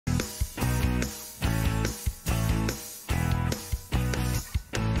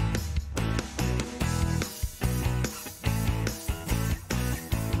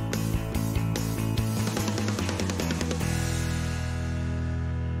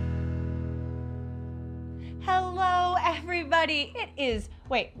Hello, everybody.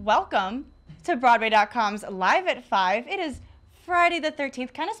 Welcome to Broadway.com's Live at 5. It is Friday the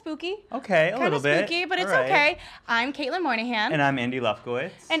 13th. Kind of spooky. Okay, a little bit. Kind of spooky, but it's okay. I'm Caitlin Moynihan. And I'm Andy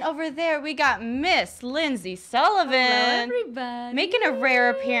Lefkowitz. And over there, we got Miss Lindsay Sullivan. Hello, everybody. Making a rare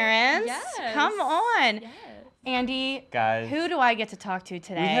appearance. Yes. Come on. Yes. Andy, guys, who do I get to talk to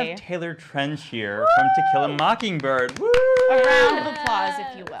today? We have Taylor Trensch here from To Kill a Mockingbird. Woo! A round of applause,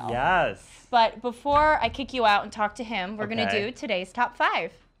 if you will. Yes. But before I kick you out and talk to him, we're going to do today's top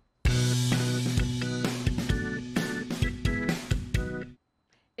 5.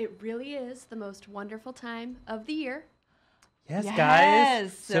 It really is the most wonderful time of the year. Yes, Yes.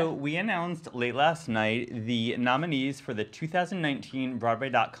 guys. So we announced late last night the nominees for the 2019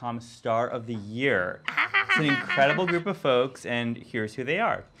 Broadway.com Star of the Year. It's an incredible group of folks, and here's who they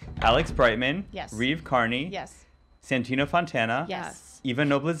are. Alex Brightman. Yes. Reeve Carney. Yes. Santino Fontana. Yes. Eva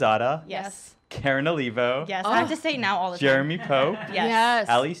Noblezada. Yes. Karen Olivo. Yes. I have to say now all the time. Jeremy Pope. Yes.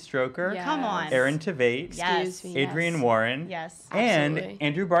 Ali Stroker. Yes. Come on. Aaron Tveit. Yes. Excuse me. Adrian Warren. Yes. And Absolutely.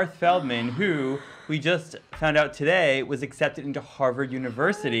 Andrew Barth Feldman, who we just found out today was accepted into Harvard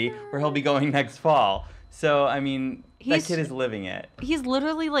University, where he'll be going next fall. So, I mean, that kid is living it. He's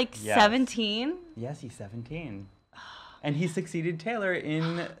literally like 17. Yes, he's 17. And he succeeded Taylor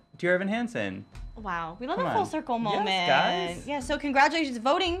in Dear Evan Hansen. Wow. We love Come a full on. circle moment. Yes, guys. Yeah, so congratulations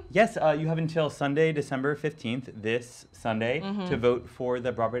voting. Yes, you have until Sunday, December 15th, this Sunday, to vote for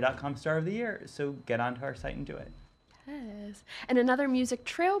the Broadway.com Star of the Year. So get onto our site and do it. Yes. And another music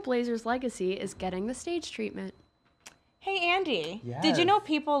trailblazer's legacy is getting the stage treatment. Hey, Andy. Yes. Did you know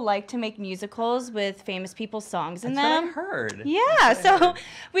people like to make musicals with famous people's songs in That's them? what I heard. Yeah, so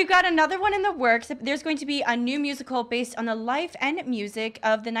we've got another one in the works. There's going to be a new musical based on the life and music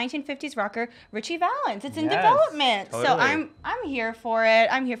of the 1950s rocker Richie Valens. It's in Yes, development. So totally. I'm here for it.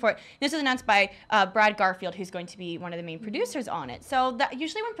 I'm here for it. This was announced by Brad Garfield, who's going to be one of the main producers on it. So that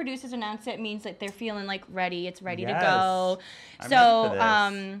usually when producers announce it means that they're feeling like ready. It's ready to go. I'm So ready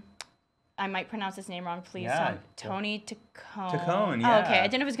for this. I might pronounce his name wrong, please. Yeah. Tony Tacone. Tacone, Oh, yeah. okay, I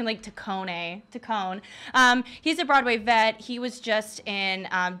didn't know if it was gonna be Tacone. He's a Broadway vet. He was just in.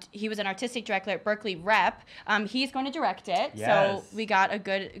 He was an artistic director at Berkeley Rep. He's going to direct it. Yes. So we got a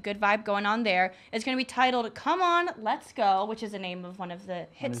good vibe going on there. It's going to be titled "Come On, Let's Go," which is the name of one of the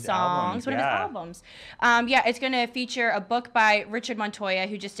hit his songs, albums, one of his yeah. albums. Yeah, it's going to feature a book by Richard Montoya,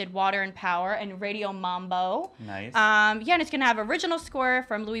 who just did Water and Power and Radio Mambo. Nice. Yeah, and it's going to have original score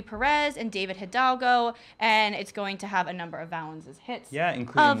from Luis Perez and David Hidalgo, and it's going to have a number of Valens' hits. Yeah,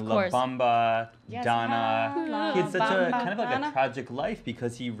 including La course. Bamba, Yes. Donna. La He had such a Bamba, kind of like Donna. a tragic life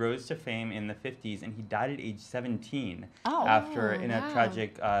because he rose to fame in the 50s and he died at age 17 Oh. after in a wow.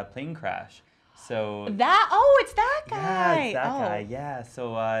 tragic plane crash. So It's that guy. yeah, it's that Oh. guy. Yeah,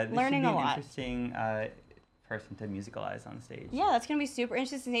 so this Learning should a be an lot. interesting person to musicalize on stage. Yeah, that's going to be super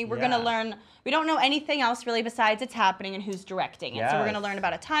interesting. We're Yeah. going to learn, we don't know anything else really besides it's happening and who's directing it. So we're going to Yes. learn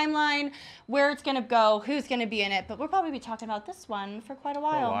about a timeline, where it's going to go, who's going to be in it, but we'll probably be talking about this one for quite a For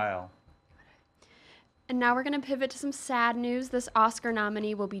while. a while. And now we're going to pivot to some sad news. This Oscar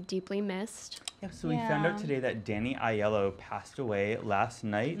nominee will be deeply missed. Yeah, so we found out Yeah. today that Danny Aiello passed away last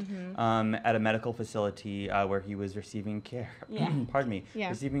night at a medical facility where he was receiving care. Yeah. Pardon me. Yeah.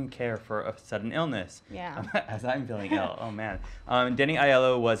 Receiving care for a sudden illness. Yeah. As I'm feeling ill. Oh, man. Danny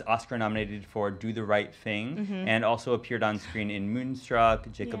Aiello was Oscar nominated for Do the Right Thing and also appeared on screen in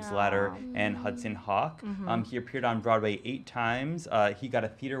Moonstruck, Jacob's Yeah. Ladder, and Hudson Hawk. He appeared on Broadway 8 times. He got a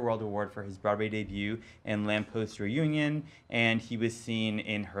Theatre World Award for his Broadway debut in Lamppost Reunion, and he was seen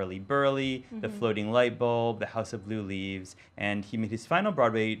in Hurly Burly, The Floating Light Bulb, The House of Blue Leaves, and he made his final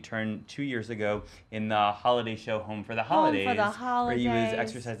Broadway turn 2 years ago in the holiday show Home for the Holidays, for the where he was Holidays.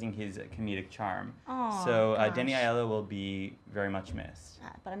 exercising his comedic charm. Aw, So gosh. Danny Aiello will be very much missed.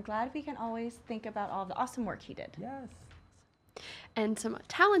 But I'm glad we can always think about all the awesome work he did. Yes. And some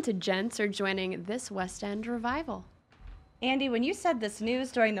talented gents are joining this West End revival. Andy, when you said this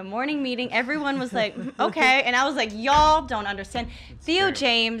news during the morning meeting, everyone was like, okay. And I was like, y'all don't understand. Theo true.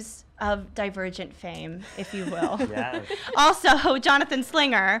 James of Divergent fame, if you will. Yes. Also, Jonathan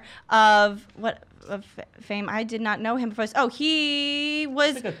Slinger of fame. I did not know him before. Oh, he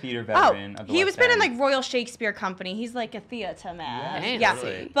was He's like a theater veteran of the he West was been in End. like Royal Shakespeare Company. He's like a theater man. Yes, Yeah.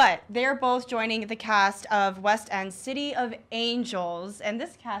 totally. But they're both joining the cast of West End City of Angels, and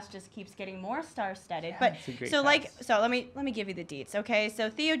this cast just keeps getting more star-studded. Yeah, but it's a great so cast. let me give you the deets. Okay, so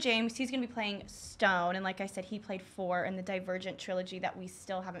Theo James, he's gonna be playing Stone, and like I said, he played 4 in the Divergent trilogy that we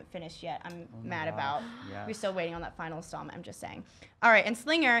still haven't finished yet. I'm mad gosh, about. yeah. We're still waiting on that final installment. I'm just saying. All right, and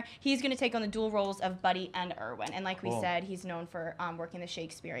Slinger, he's gonna take on the dual role roles of Buddy and Irwin. And like we said, he's known for working the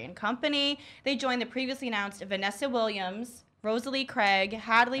Shakespearean Company. They joined the previously announced Vanessa Williams, Rosalie Craig,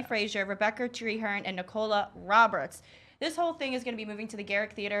 Hadley Fraser, Rebecca Treherne, and Nicola Roberts. This whole thing is going to be moving to the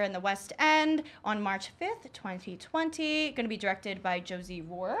Garrick Theater in the West End on March 5th, 2020. Going to be directed by Josie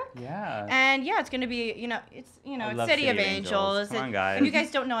Rourke. Yeah. And yeah, it's going to be, it's City of Angels. Come on, guys. If you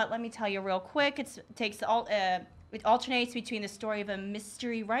guys don't know it, let me tell you real quick. It alternates between the story of a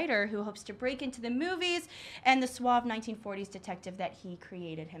mystery writer who hopes to break into the movies and the suave 1940s detective that he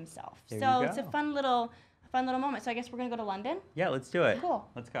created himself. So it's a fun little moment. So I guess we're going to go to London. Yeah, let's do it. Cool.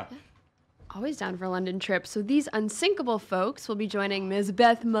 Let's go. Always down for a London trip. So these unsinkable folks will be joining Ms.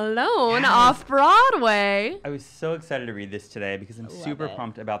 Beth Malone off Broadway. I was so excited to read this today because I'm super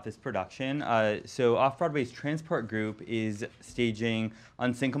pumped about this production. So Off-Broadway's Transport Group is staging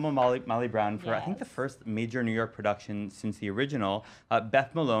Unsinkable Molly Brown for, I think, the first major New York production since the original.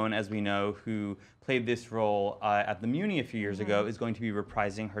 Beth Malone, as we know, who played this role at the Muni a few years ago, is going to be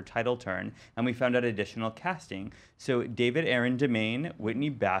reprising her title turn, and we found out additional casting. So David Aaron Demain, Whitney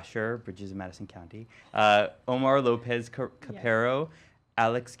Basher, Bridges of Madison County, Omar Lopez Capero,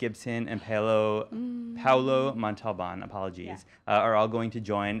 Alex Gibson, and Paolo Montalban, are all going to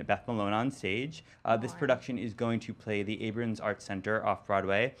join Beth Malone on stage. This production is going to play the Abrams Arts Center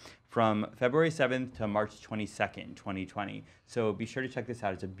off-Broadway from February 7th to March 22nd, 2020. So be sure to check this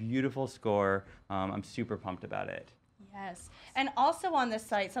out. It's a beautiful score. I'm super pumped about it. Yes. And also on this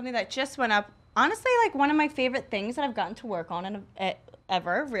site, something that just went up, honestly, like one of my favorite things that I've gotten to work on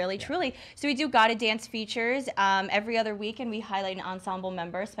ever, really, truly. So we do Gotta Dance features every other week, and we highlight an ensemble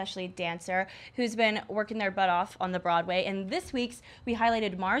member, especially a dancer, who's been working their butt off on the Broadway. And this week's, we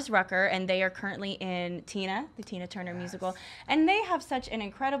highlighted Mars Rucker, and they are currently in Tina, the Tina Turner musical. And they have such an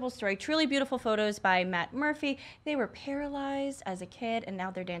incredible story, truly beautiful photos by Matt Murphy. They were paralyzed as a kid, and now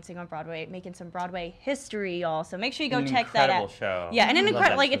they're dancing on Broadway, making some Broadway history, y'all. So make sure you go check that out. Incredible show. Yeah, and an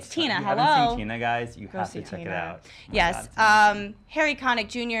incredible, like, it's Tina, If you hello. haven't seen Tina, guys, you have to check it out. Yes. Harry Connick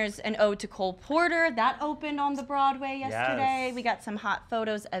Jr.'s An Ode to Cole Porter. That opened on the Broadway yesterday. Yes. We got some hot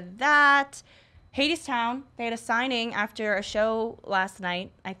photos of that. Hadestown, they had a signing after a show last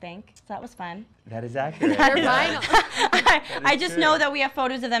night, I think. So that was fun. That is accurate. I just know that we have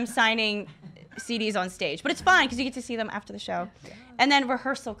photos of them signing CDs on stage. But it's fine because you get to see them after the show. Yeah. And then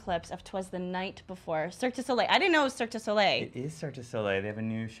rehearsal clips of 'Twas the Night Before. Cirque du Soleil. I didn't know it was Cirque du Soleil. It is Cirque du Soleil. They have a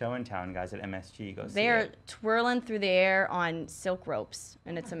new show in town, guys, at MSG. Go see it. They're twirling through the air on silk ropes,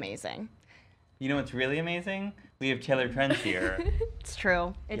 and it's amazing. You know what's really amazing? We have Taylor Trensch here. It's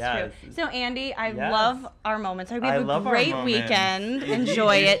true. It's Yes. true. So, Andy, I love our moments. I hope you have a love our great moments. weekend.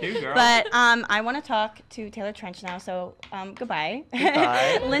 Enjoy You it. too, girl. But I want to talk to Taylor Trensch now, so goodbye.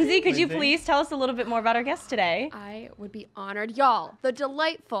 Goodbye. Lindsay, could you Lindsay? please tell us a little bit more about our guest today? I would be honored. Y'all, the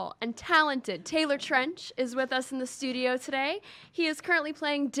delightful and talented Taylor Trensch is with us in the studio today. He is currently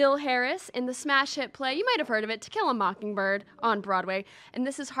playing Dill Harris in the smash hit play, you might have heard of it, To Kill a Mockingbird on Broadway. And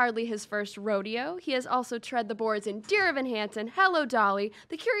this is hardly his first rodeo. He has also tread the boards in Dear Evan Hansen, Hello Dolly,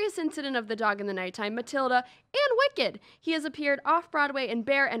 The Curious Incident of the Dog in the Nighttime, Matilda, and Wicked. He has appeared off-Broadway in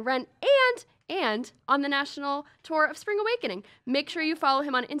Bear and Rent and on the national tour of Spring Awakening. Make sure you follow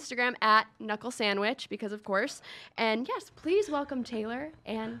him on Instagram at Knuckle Sandwich, because of course. And yes, please welcome Taylor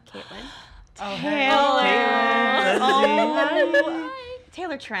and Caitlin. Oh, Taylor. Taylor.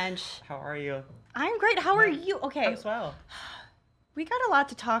 Taylor Trench. How are you? I'm great. How are you? Okay. I'm swell. We got a lot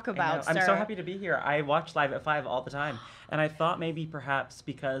to talk I know. about, I'm sir. so happy to be here. I watch Live at 5 all the time. And I thought maybe perhaps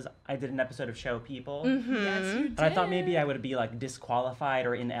because I did an episode of Show People. Mm-hmm. Yes, you did. And I thought maybe I would be like disqualified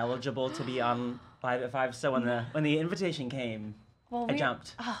or ineligible to be on Live at 5. So when the invitation came, I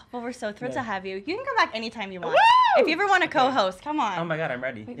jumped. Well, we're so thrilled Yeah. to have you. You can come back anytime you want. Woo! If you ever want to co-host, come on. Oh my God, I'm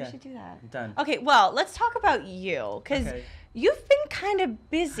ready. We Yeah. should do that. I'm done. Okay, well, let's talk about you, because Okay. you've been kind of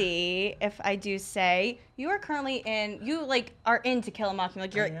busy, if I do say. You are currently are in To Kill a Mockingbird.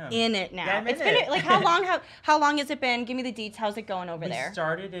 Like, you're am. in it now. Yeah, I'm It's in been it. like how long has it been? Give me the details. How's it going over there? We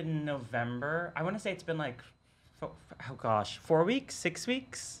started in November. I want to say it's been like, 4 weeks, 6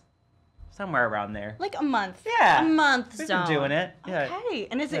 weeks? Somewhere around there. Like a month. Yeah. A month We've zone. been doing it. Yeah. Okay.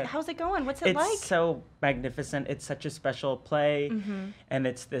 And Yeah. how's it going? What's it It's like? so magnificent. It's such a special play, and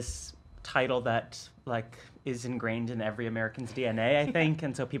it's this title that like is ingrained in every American's DNA, I think,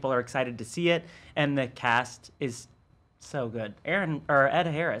 and so people are excited to see it. And the cast is so good. Ed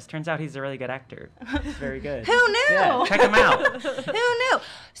Harris. Turns out he's a really good actor. He's very good. Who knew? Yeah, check him out. Who knew?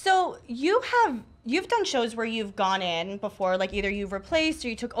 So you've done shows where you've gone in before, like either you've replaced or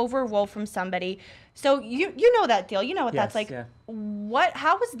you took over a role from somebody. So you know that deal. You know what that's like. Yeah.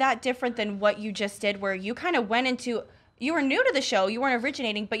 How was that different than what you just did, where you kind of went into you were new to the show, you weren't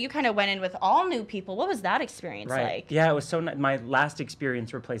originating, but you kind of went in with all new people. What was that experience like? Yeah, it was so my last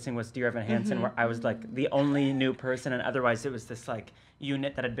experience replacing was Dear Evan Hansen, where I was like the only new person, and otherwise it was this like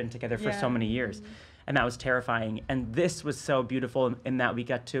unit that had been together for so many years. And that was terrifying. And this was so beautiful in that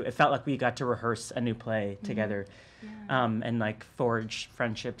it felt like we got to rehearse a new play together, and like forge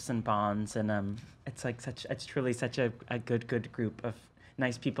friendships and bonds. And it's truly such a good group of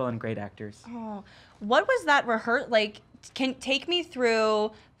nice people and great actors. Oh, what was that like? Can take me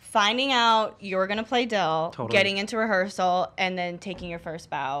through finding out you were gonna play Dill, getting into rehearsal, and then taking your first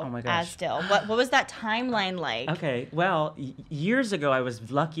bow as Dill. What was that timeline like? Okay, well, years ago I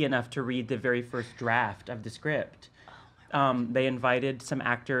was lucky enough to read the very first draft of the script. They invited some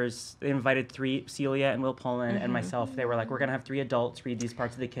actors. They invited Celia and Will Pullen and myself. They were like, we're gonna have 3 adults read these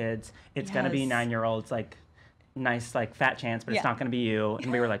parts of the kids. It's gonna be 9-year-olds, like nice, like fat chance, but it's not gonna be you.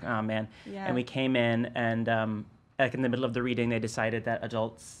 And we were like, oh man. And we came in and like in the middle of the reading, they decided that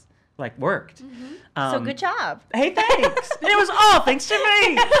adults like worked. So good job. Hey, thanks. It was all thanks to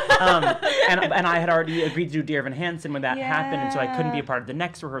me. And I had already agreed to do Dear Evan Hansen when that happened, and so I couldn't be a part of the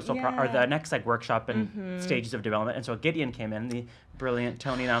next rehearsal or the next like workshop and stages of development. And so Gideon came in, the brilliant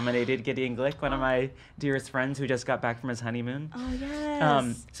Tony-nominated Gideon Glick, one of my dearest friends who just got back from his honeymoon. Oh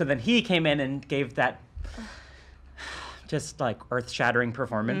yes. So then he came in and gave that just like earth-shattering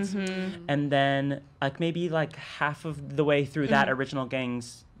performance. And then like maybe like half of the way through that original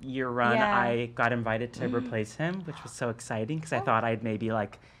Gang's year run, I got invited to replace him, which was so exciting because I thought I'd maybe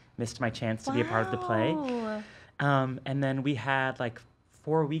like missed my chance to be a part of the play. And then we had like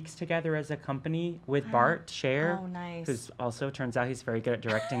 4 weeks together as a company with Bart Scher, who's also, turns out he's very good at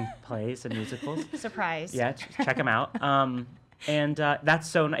directing plays and musicals. Surprise. Yeah, check him out. And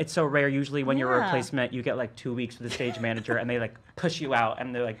it's so rare. Usually when you're a replacement, you get like 2 weeks with the stage manager and they like push you out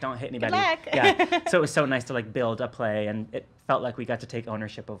and they're like, don't hit anybody. Good luck. Yeah. So it was so nice to like build a play, and it felt like we got to take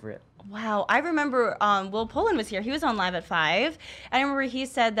ownership over it. Wow. I remember Will Pullen was here. He was on Live at 5. I remember he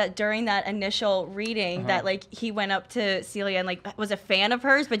said that during that initial reading that like he went up to Celia and like was a fan of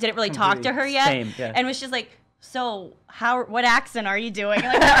hers, but didn't really talk to her yet. Same, yeah. And was just like, so what accent are you doing?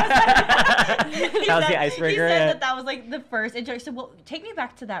 Like, that was the icebreaker. He said that was like the first intro. So well, take me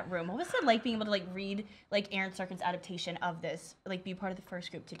back to that room. What was it like being able to like read like Aaron Sorkin's adaptation of this, like be part of the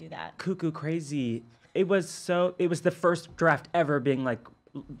first group to do that? Cuckoo crazy. It was the first draft ever being like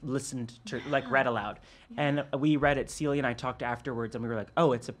listened to, like read aloud. And we read it, Celia and I talked afterwards, and we were like,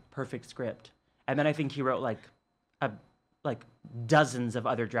 oh, it's a perfect script. And then I think he wrote like dozens of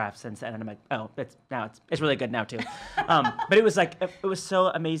other drafts since then, and I'm like, oh, it's really good now too. But it was like, it was so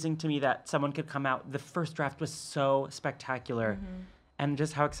amazing to me that someone could come out. The first draft was so spectacular, and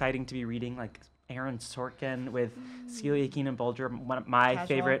just how exciting to be reading like Aaron Sorkin with Celia Keenan-Bolger, one of my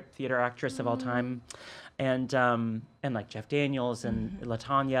favorite theater actress of all time, and like Jeff Daniels and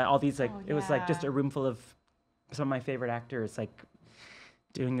LaTanya, all these like it was like just a room full of some of my favorite actors like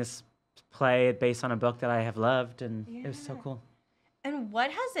doing this play based on a book that I have loved, and it was so cool. And what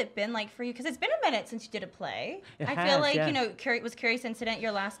has it been like for you? Because it's been a minute since you did a play. I feel like, you know, was Curious Incident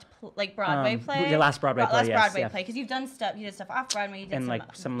your last like Broadway play? Your last Broadway play, yes. Broadway play, because you've done stuff. You did stuff off Broadway. You did and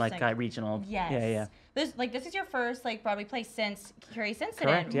some regional. Yes. Yeah. This is your first like Broadway play since Curious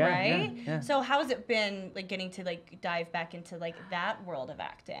Incident, correct, yeah, right? Yeah. So how has it been like getting to like dive back into like that world of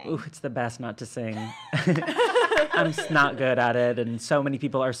acting? Ooh, it's the best not to sing. I'm not good at it, and so many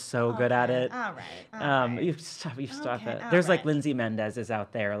people are so good at it. All right. You stop it. There's like Lindsay Mendez is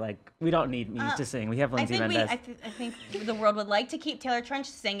out there. Like we don't need me to sing. We have Lindsay Mendez. I think the world would like to keep Taylor Trench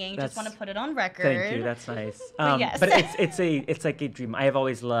singing. Just want to put it on record. Thank you. That's nice. Yes. But it's like a dream. I have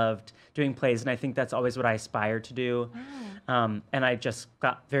always loved doing plays, and I think that's always what I aspire to do. And I just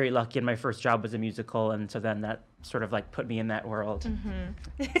got very lucky, and my first job was a musical, and so then that sort of like put me in that world.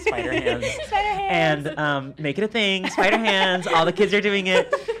 Spider hands. And make it a thing. Spider hands. All the kids are doing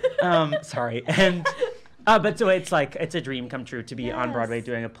it. Sorry. And but so it's like it's a dream come true to be on Broadway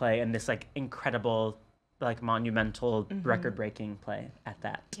doing a play, and this like incredible, like monumental, record-breaking play at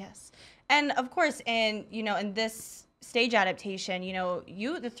that. Yes, and of course, in this stage adaptation,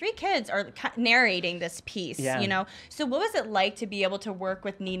 the 3 kids are narrating this piece, So what was it like to be able to work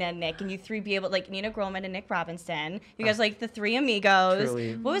with Nina and Nick, and you 3 be able, like Nina Groman and Nick Robinson, you guys like the 3 amigos.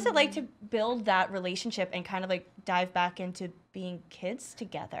 Truly. What was it like to build that relationship and kind of like dive back into being kids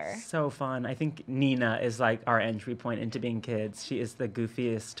together? So fun. I think Nina is like our entry point into being kids. She is the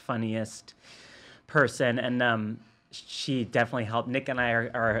goofiest, funniest person, and she definitely helped. Nick and I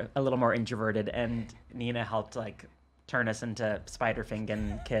are a little more introverted, and Nina helped like turn us into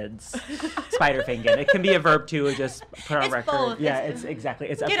spider-fingin kids. Spider-fingin. It can be a verb too. Just put on It's record. both. Yeah, it's exactly.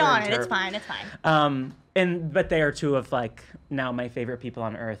 It's Get up for on it. It's interp- fine. It's fine. But they are two of like now my favorite people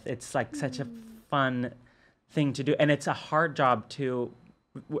on earth. It's like such a fun thing to do, and it's a hard job to.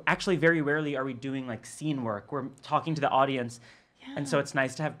 Actually, very rarely are we doing like scene work. We're talking to the audience, and so it's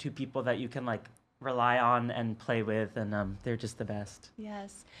nice to have two people that you can like rely on and play with, and they're just the best.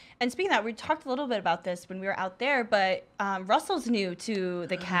 Yes. And speaking of that, we talked a little bit about this when we were out there, but Russell's new to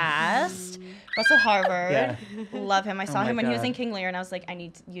the cast. Russell Harvard. Yeah. Love him. I saw my him when he was God. in King Lear, and I was like, I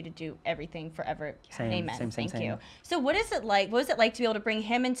need you to do everything forever. Same, Amen. same, Thank you. same. So what is it like? What was it like to be able to bring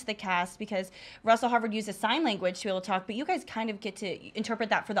him into the cast? Because Russell Harvard uses sign language to be able to talk, but you guys kind of get to interpret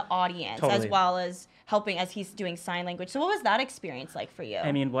that for the audience Totally. as well as helping as he's doing sign language. So what was that experience like for you?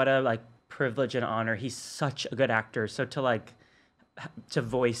 I mean, what a like privilege and honor. He's such a good actor. So to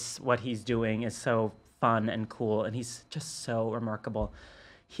voice what he's doing is so fun and cool, and he's just so remarkable.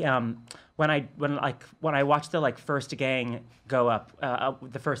 He, when I watched the like first gang go up,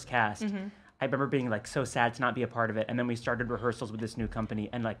 the first cast, I remember being like so sad to not be a part of it. And then we started rehearsals with this new company,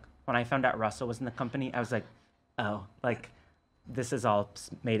 and like when I found out Russell was in the company, I was like, oh, like this has all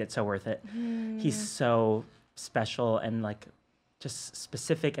made it so worth it. He's so special and like just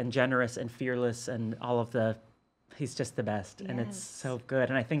specific and generous and fearless and all of the. He's just the best, and it's so good.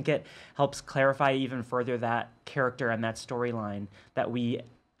 And I think it helps clarify even further that character and that storyline that we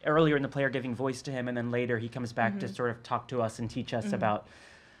earlier in the play are giving voice to him, and then later he comes back to sort of talk to us and teach us about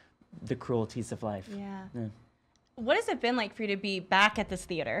the cruelties of life. Yeah. Yeah. What has it been like for you to be back at this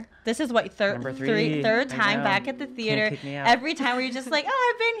theater? This is what Number three. third I time know. back at the theater. kick me out. Every time where you're just like,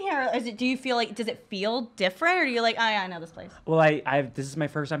 oh, I've been here. Is it? Do you feel like? Does it feel different, or are you like, oh yeah, I know this place? Well, this is my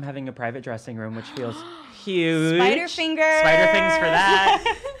first time having a private dressing room, which feels huge. Spider fingers. Spider things for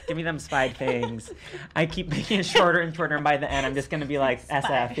that. Give me them spied things. I keep making it shorter and shorter, and by the end, I'm just gonna be like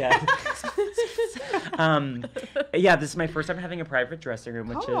SF. Yeah. Yeah, this is my first time having a private dressing room,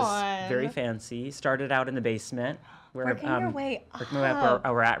 which Come is on. very fancy. Started out in the basement. Where, Working your way working my way up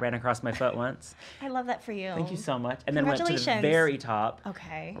where a rat ran across my foot once. I love that for you. Thank you so much. And then went to the Congratulations. very top,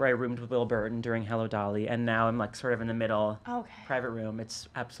 Okay. where I roomed with Will Burton during Hello Dolly, and now I'm like sort of in the middle, Okay. private room. It's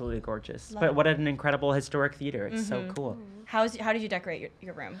absolutely gorgeous. Love But it. what an incredible historic theater. It's so cool. How did you decorate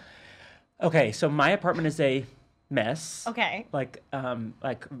your room? Okay, so my apartment is a mess. Okay. Like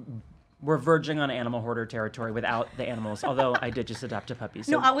we're verging on animal hoarder territory without the animals. Although I did just adopt a puppy,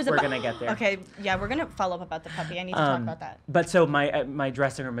 so we're gonna get there. Okay, yeah, we're gonna follow up about the puppy. I need to talk about that. But so my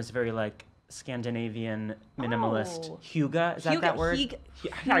dressing room is very like Scandinavian minimalist. Oh. Hygge, is that Hygge, word?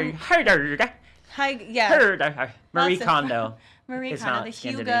 Hygge. Hi, yeah. Marie Lots of- Kondo. Marie It's Kondo, not the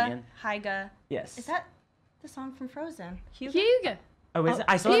Scandinavian. Hygge. Yes. Is that the song from Frozen? Hugo. Oh, is it?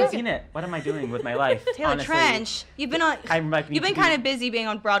 I still haven't seen it. What am I doing with my life? Taylor honestly? Trench. You've been on. I'm like, need You've been to be- kind of busy being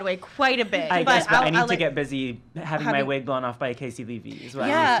on Broadway quite a bit. I guess, but I need I'll to get busy having my wig blown off by a Casey Levy. Is what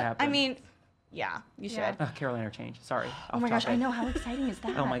needs to Yeah, happen. I mean, yeah, you should. Yeah. Carolina Change. Sorry. Oh my gosh, I know. How exciting is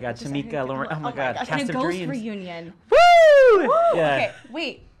that? Oh my God, Just- Tamika, Lauren. Oh my God, gosh, Cast and a of ghost Dreams. reunion. Woo! Woo! Yeah. Okay,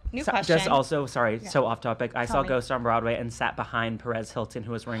 wait. New So- question. Just also, sorry, so off topic. I Tell saw me. Ghost on Broadway and sat behind Perez Hilton,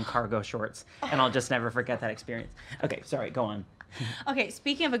 who was wearing cargo shorts, and I'll just never forget that experience. Okay, sorry, go on. Okay,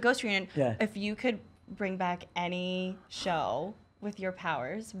 speaking of a ghost reunion, Yeah. if you could bring back any show with your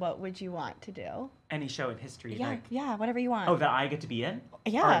powers, what would you want to do? Any show in history, Yeah, like, yeah, whatever you want. oh, that I get to be in?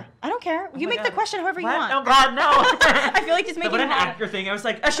 yeah, Or- I don't care. You my make the God. question however What? you want. Oh God, no! I feel like just making What an it actor thing. I was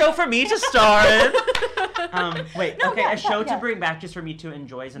like, a show for me to star in. Wait, No, okay, yeah, a show yeah, to yeah. bring back just for me to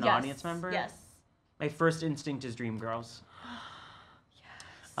enjoy as an Yes, audience member. Yes. My first instinct is Dreamgirls.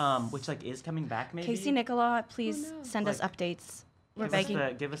 Which like is coming back maybe. Casey Nicola, please no. send us Like, updates. We're Give us begging.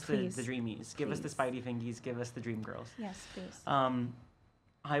 the, give us the Please. dreamies. Give us the Please. Spidey fingies. Give us the Dreamgirls. Yes, please.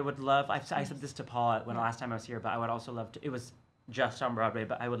 I would love. I said this to Paul when last time I was here, but I would also love to. It was just on Broadway,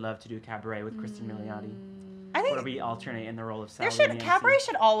 but I would love to do Cabaret with Kristen Milioti, I where think we alternate in the role of there Sally should and cabaret Nancy.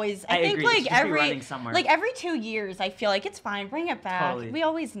 should always. I think agree. It should like just be every running somewhere. like every 2 years, I feel like it's fine. Bring it back. Totally. We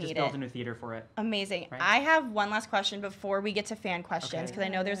always Just need build it. a new theater for it. Amazing. Right? I have one last question before we get to fan questions Okay. because I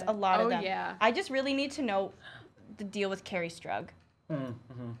know there's a lot of Oh, them. yeah. I just really need to know the deal with Carrie Strug.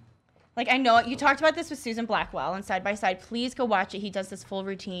 Mm-hmm. Like I know you talked about this with Susan Blackwell and Side by Side. Please go watch it. He does this full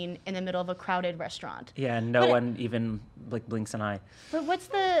routine in the middle of a crowded restaurant. Yeah, no But it- one even like blinks an eye.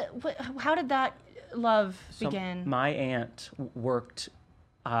 But how did that love begin? My aunt worked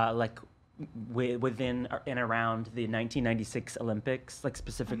like within and around the 1996 Olympics, like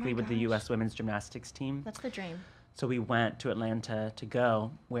specifically with the U.S. women's gymnastics team. That's the dream. So we went to Atlanta to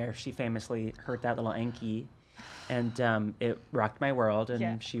go, where she famously hurt that little Anki. And it rocked my world, and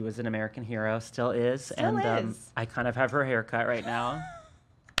Yeah. she was an American hero, still is. Still and is. I kind of have her haircut right now.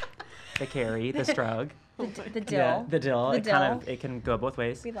 The Carrie, the Strug. The Dill. Yeah, the Dill. The It kind of, it can go both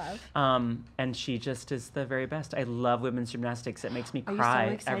ways. We love. And she just is the very best. I love women's gymnastics. It makes me Are you cry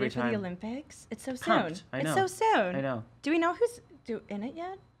so excited every for time. the Olympics? It's so soon. Pumped. I know. It's so soon. I know. Do we know who's in it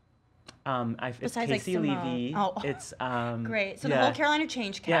yet? It's Besides, like, Casey Simone. Levy. Oh. It's Great. So the yeah. whole Carolina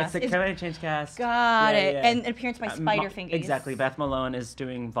Change cast. Yeah, it's the is- Carolina Change cast. Got Yeah, it. yeah. And an appearance by Spiderfingers. Exactly. Beth Malone is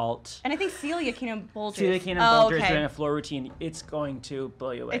doing vault. And I think Celia Keenan Bolger. Celia Keenan Bolger is doing a floor routine. It's going to blow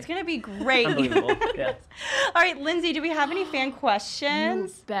you away. It's gonna be great. Unbelievable. Yeah. All right, Lindsay, do we have any fan You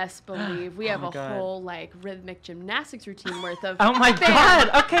questions? best believe we have my a God. whole like rhythmic gymnastics routine worth of. Oh my fan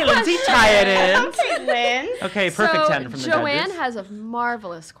God. Okay, Lindsay, tie it in. Okay, Lynn. Okay, perfect so 10 from the Joanne judges. has a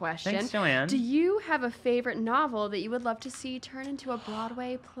marvelous question. Thanks, Joanne. Do you have a favorite novel that you would love to see turn into a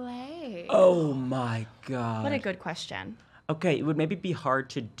Broadway play? Oh my God. What a good question. Okay, it would maybe be hard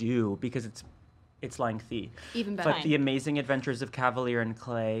to do because it's lengthy. Even better. But The Amazing Adventures of Cavalier and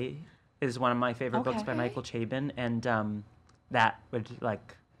Clay is one of my favorite books by Okay. Michael Chabon, and that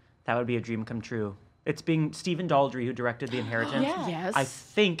would be a dream come true. It's being Stephen Daldry, who directed The Inheritance. Yeah. Yes. I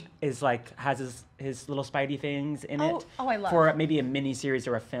think is has his little Spidey things in it. Oh, I love. For maybe a mini series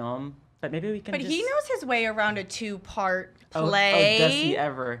or a film. But maybe we can. But just, he knows his way around a 2-part Oh, play. does he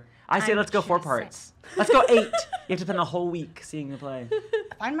ever? I say I'm let's go 4 just parts. Let's go 8. You have to spend a whole week seeing the play.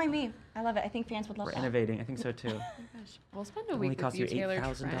 Fine by me. I love it. I think fans would love We're that. innovating. I think so too. We'll spend a Only week with costs you, you Taylor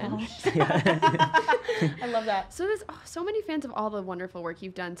 $8,000. Trench. I love that. So there's so many fans of all the wonderful work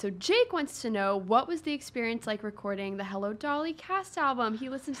you've done. So Jake wants to know, what was the experience like recording the Hello Dolly cast album? He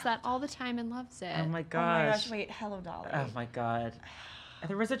listens to that all the time and loves it. Oh my Oh my gosh. gosh, wait, hello, Dolly. Oh my god.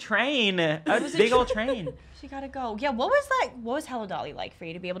 There was a train. A was a big old train. She gotta go. Yeah, what was Hello Dolly like for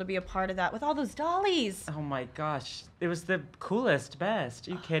you to be able to be a part of that with all those dollies? Oh my gosh. It was the coolest, best.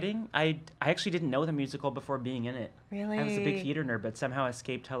 Are you kidding? I actually didn't know the musical before being in it. Really? I was a big theater nerd, but somehow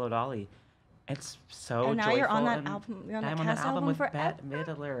escaped Hello Dolly. It's so And now joyful. you're on that and album. You're on I'm that on that cast album with forever. Bette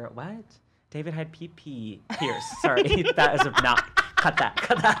Midler. What? David had PP. Pierce. Sorry. That is not. Cut that.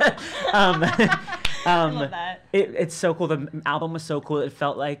 Cut that. I love that. It's so cool. The album was so cool. It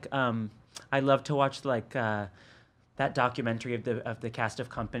felt like I love to watch that documentary of the cast of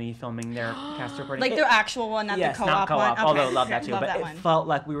Company filming their cast reporting. Like their actual one, not Yes, the co-op, not co-op. one. Although I Okay. love that too. Love But that it one. felt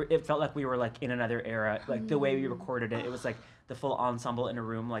like we were like in another era. Like the way we recorded it, it was like the full ensemble in a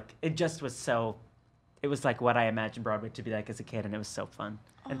room. Like it just was so. It was like what I imagined Broadway to be like as a kid, and it was so fun.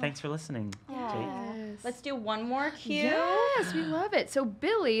 And thanks for listening, Jake. Aw. Let's do one more cue. Yes, we love it. So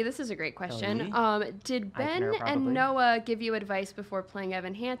Billy, this is a great question. Did I can Ben hear and probably. Noah give you advice before playing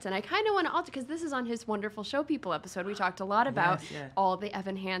Evan Hansen? I kind of want to alter, because this is on his Wonderful Show People episode. We talked a lot about Yes, yeah. all the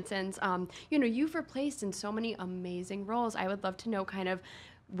Evan Hansens. You've replaced in so many amazing roles. I would love to know kind of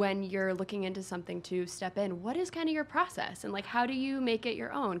when you're looking into something to step in, what is kind of your process? And like, how do you make it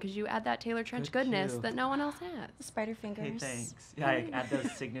your own? Because you add that Taylor Trench Good goodness cue. that no one else has. Spider fingers. Hey, thanks. Yeah, I add those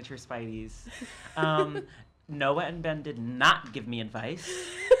signature Spideys. Noah and Ben did not give me advice.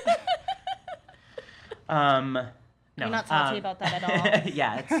 No. You're not salty about that at all.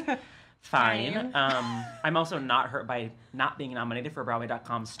 Yeah, it's fine. Fine. I'm also not hurt by not being nominated for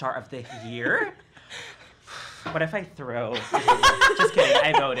Broadway.com Star of the Year. What if I throw? Just kidding.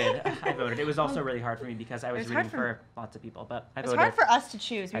 I voted. It was also really hard for me because I was It's rooting hard for lots of people, but I It's voted. hard for us to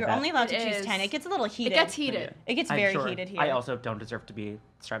choose. We I were bet. only allowed to It choose is. 10. It gets a little heated. It gets heated. It gets I'm very sure. heated here. I also don't deserve to be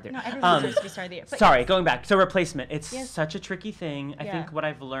Star of the Year. No, everyone deserves to be Star of the Year. But Sorry, going back. So replacement. It's Yes. such a tricky thing. I Yeah. think what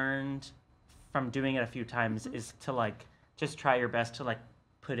I've learned from doing it a few times is to like just try your best to like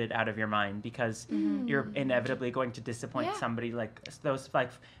put it out of your mind because you're inevitably going to disappoint Yeah. somebody like those like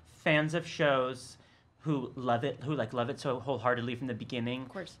fans of shows who love it so wholeheartedly from the beginning. Of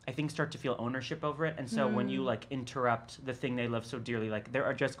course. I think start to feel ownership over it. And so when you like interrupt the thing they love so dearly, like there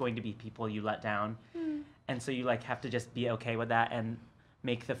are just going to be people you let down. And so you like have to just be okay with that and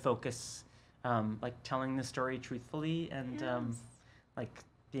make the focus like telling the story truthfully and like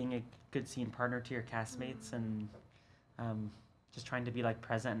being a good scene partner to your castmates and just trying to be like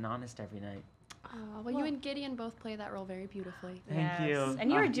present and honest every night. Well, you and Gideon both play that role very beautifully. Thank you. And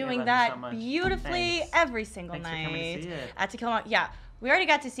you're I doing love you that so much. beautifully Thanks. every single Thanks for night. coming to see it. At To Kill a Mockingbird. Yeah, we already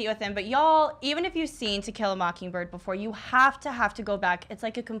got to see it with him, but y'all, even if you've seen To Kill a Mockingbird before, you have to go back. It's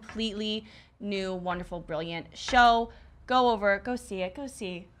like a completely new, wonderful, brilliant show. go see it. Go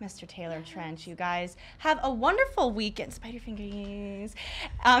see Mr. Taylor Trensch, you guys. Have a wonderful weekend. Spider fingers.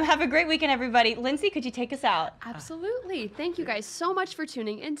 Have a great weekend, everybody. Lindsay, could you take us out? Absolutely. Thank you guys so much for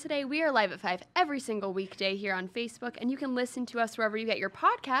tuning in today. We are live at 5 every single weekday here on Facebook, and you can listen to us wherever you get your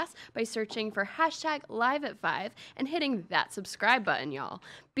podcasts by searching for hashtag live at 5 and hitting that subscribe button, y'all.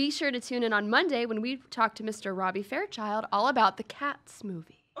 Be sure to tune in on Monday when we talk to Mr. Robbie Fairchild all about the Cats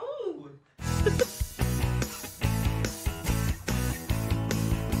movie. Oh.